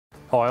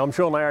Hi, I'm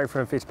Shaun Lowry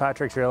from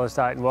Fitzpatricks Real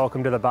Estate and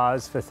welcome to The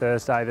Buzz for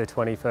Thursday the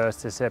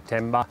 21st of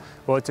September.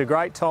 Well, it's a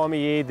great time of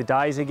year, the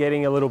days are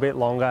getting a little bit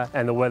longer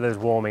and the weather's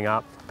warming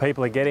up.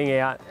 People are getting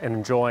out and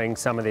enjoying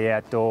some of the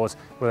outdoors,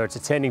 whether it's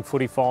attending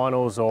footy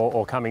finals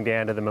or coming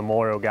down to the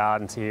Memorial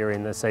Gardens here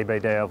in the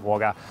CBD of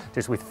Wagga,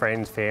 just with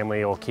friends,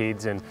 family or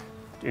kids, and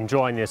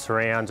enjoying their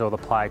surrounds or the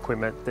play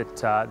equipment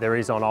that there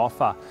is on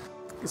offer.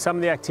 Some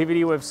of the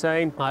activity we've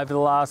seen over the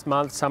last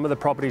month, some of the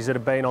properties that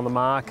have been on the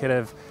market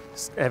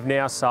have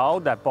now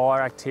sold. That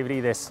buyer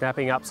activity, they're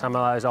snapping up some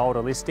of those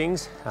older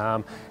listings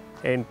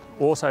and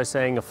also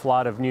seeing a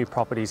flood of new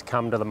properties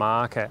come to the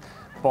market.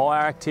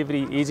 Buyer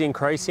activity is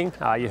increasing.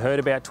 You heard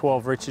about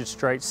 12 Richard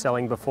Street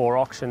selling before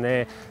auction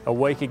there a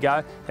week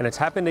ago, and it's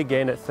happened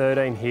again at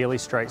 13 Healy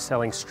Street,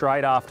 selling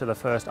straight after the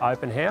first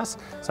open house.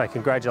 So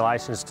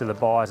congratulations to the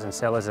buyers and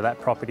sellers of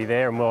that property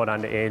there, and well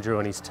done to Andrew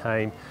and his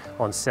team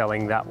on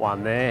selling that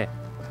one there.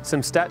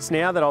 Some stats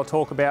now that I'll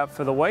talk about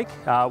for the week.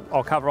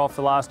 I'll cover off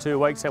the last 2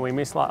 weeks that we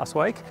missed last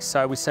week.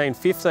 So we've seen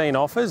 15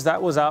 offers.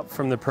 That was up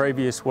from the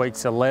previous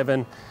week's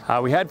 11.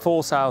 We had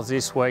 4 sales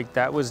this week.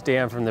 That was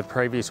down from the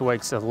previous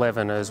week's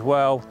 11 as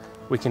well.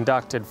 We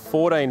conducted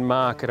 14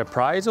 market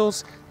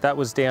appraisals. That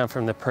was down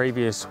from the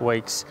previous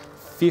week's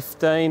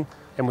 15.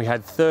 And we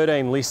had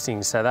 13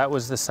 listings. So that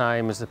was the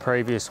same as the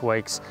previous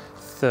week's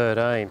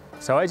 13.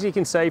 So as you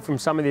can see from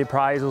some of the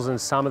appraisals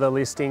and some of the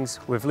listings,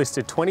 we've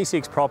listed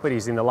 26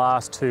 properties in the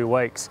last 2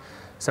 weeks.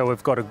 So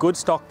we've got a good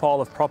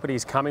stockpile of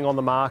properties coming on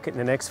the market in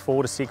the next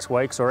 4 to 6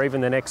 weeks or even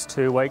the next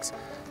 2 weeks.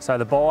 So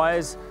the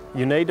buyers,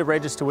 you need to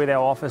register with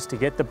our office to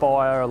get the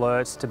buyer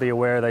alerts to be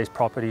aware of these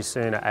properties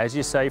sooner. As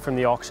you see from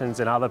the auctions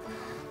and other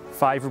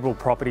favourable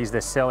properties, they're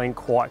selling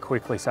quite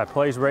quickly, so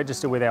please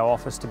register with our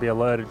office to be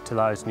alerted to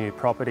those new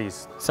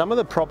properties. Some of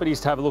the properties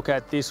to have a look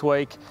at this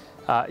week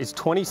is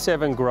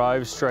 27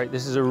 Grove Street.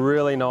 This is a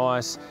really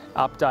nice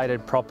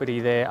updated property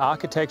there,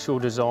 architectural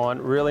design,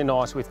 really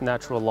nice with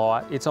natural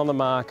light. It's on the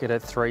market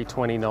at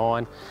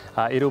 $329.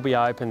 It'll be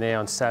open there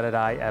on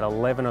Saturday at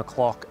 11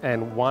 o'clock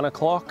and 1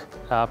 o'clock.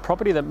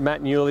 Property that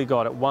Matt Newley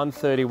got at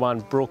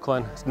 131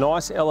 Bourkelands.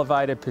 Nice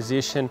elevated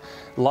position,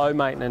 low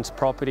maintenance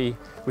property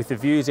with the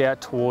views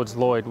out towards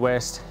Lloyd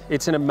West.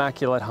 It's an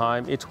immaculate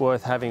home. It's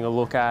worth having a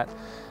look at.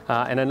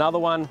 And another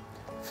one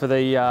for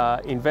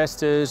the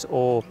investors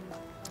or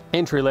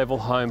entry-level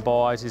home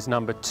buyers is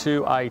number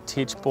 2A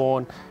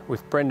Tichborne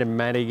with Brendan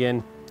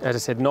Madigan. As I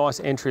said, nice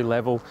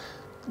entry-level,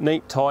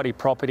 neat, tidy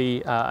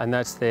property, and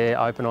that's there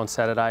open on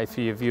Saturday for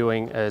your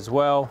viewing as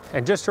well.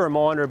 And just a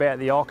reminder about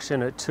the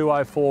auction at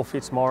 204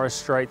 Fitzmaurice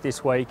Street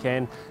this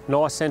weekend.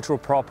 Nice central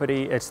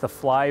property. It's the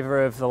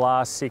flavour of the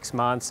last 6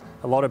 months.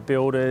 A lot of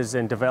builders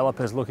and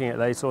developers looking at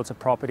these sorts of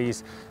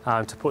properties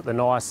to put the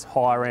nice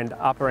higher end,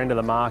 upper end of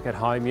the market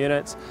home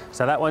units.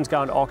 So that one's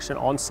going to auction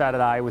on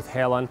Saturday with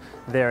Helen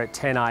there at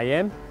 10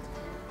 AM.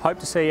 Hope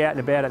to see you out and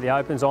about at the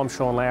opens. I'm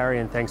Shaun Lowry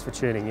and thanks for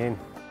tuning in.